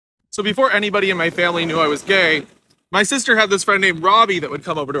So before anybody in my family knew I was gay, my sister had this friend named Robbie that would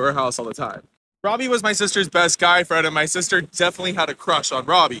come over to her house all the time. Robbie was my sister's best guy friend, and my sister definitely had a crush on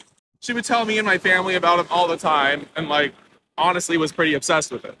Robbie. She would tell me and my family about him all the time, and honestly was pretty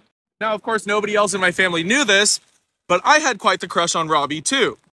obsessed with him. Now, of course, nobody else in my family knew this, but I had quite the crush on Robbie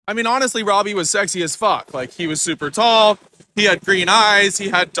too. I mean, honestly, Robbie was sexy as fuck. He was super tall, he had green eyes, he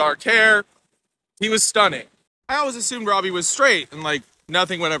had dark hair, he was stunning. I always assumed Robbie was straight, and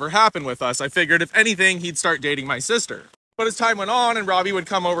nothing would ever happen with us. I figured if anything, he'd start dating my sister. But as time went on and Robbie would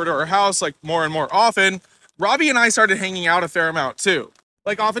come over to our house more and more often, Robbie and I started hanging out a fair amount too.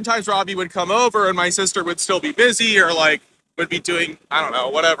 Oftentimes Robbie would come over and my sister would still be busy or would be doing, I don't know,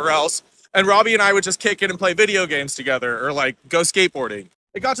 whatever else. And Robbie and I would just kick it and play video games together or go skateboarding.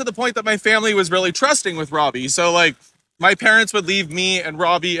 It got to the point that my family was really trusting with Robbie. So my parents would leave me and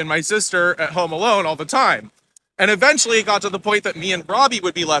Robbie and my sister at home alone all the time. And eventually it got to the point that me and Robbie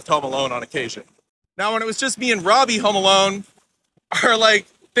would be left home alone on occasion. Now, when it was just me and Robbie home alone, our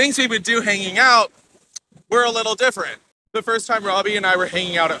things we would do hanging out were a little different. The first time Robbie and I were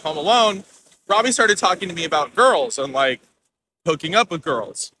hanging out at home alone, Robbie started talking to me about girls and hooking up with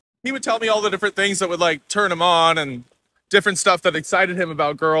girls. He would tell me all the different things that would turn him on and different stuff that excited him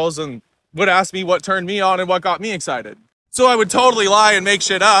about girls, and would ask me what turned me on and what got me excited. So I would totally lie and make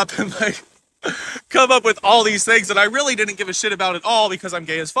shit up and come up with all these things that I really didn't give a shit about at all because I'm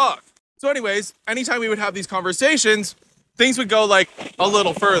gay as fuck. So anyways, anytime we would have these conversations, things would go a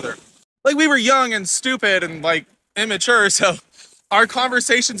little further. We were young and stupid and immature, so our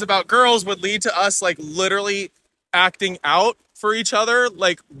conversations about girls would lead to us literally acting out for each other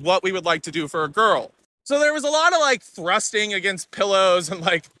what we would like to do for a girl. So there was a lot of thrusting against pillows and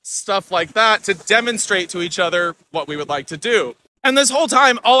stuff like that to demonstrate to each other what we would like to do. And this whole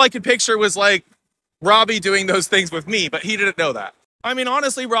time, all I could picture was Robbie doing those things with me, but he didn't know that. I mean,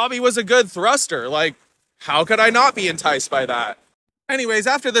 honestly, Robbie was a good thruster. How could I not be enticed by that? Anyways,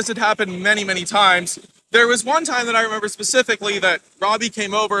 after this had happened many, many times, there was one time that I remember specifically that Robbie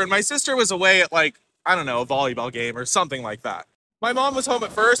came over and my sister was away at I don't know, a volleyball game or something like that. My mom was home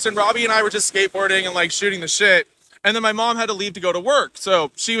at first and Robbie and I were just skateboarding and shooting the shit. And then my mom had to leave to go to work.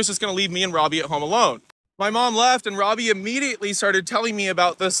 So she was just going to leave me and Robbie at home alone. My mom left and Robbie immediately started telling me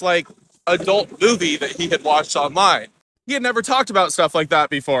about this adult movie that he had watched online. He had never talked about stuff like that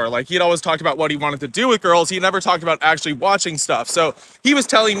before. He'd always talked about what he wanted to do with girls. He never talked about actually watching stuff. So he was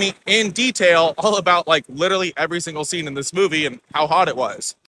telling me in detail all about literally every single scene in this movie and how hot it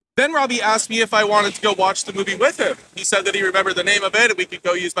was. Then Robbie asked me if I wanted to go watch the movie with him. He said that he remembered the name of it and we could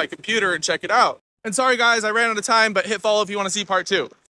go use my computer and check it out. And sorry guys, I ran out of time, but hit follow if you want to see part 2.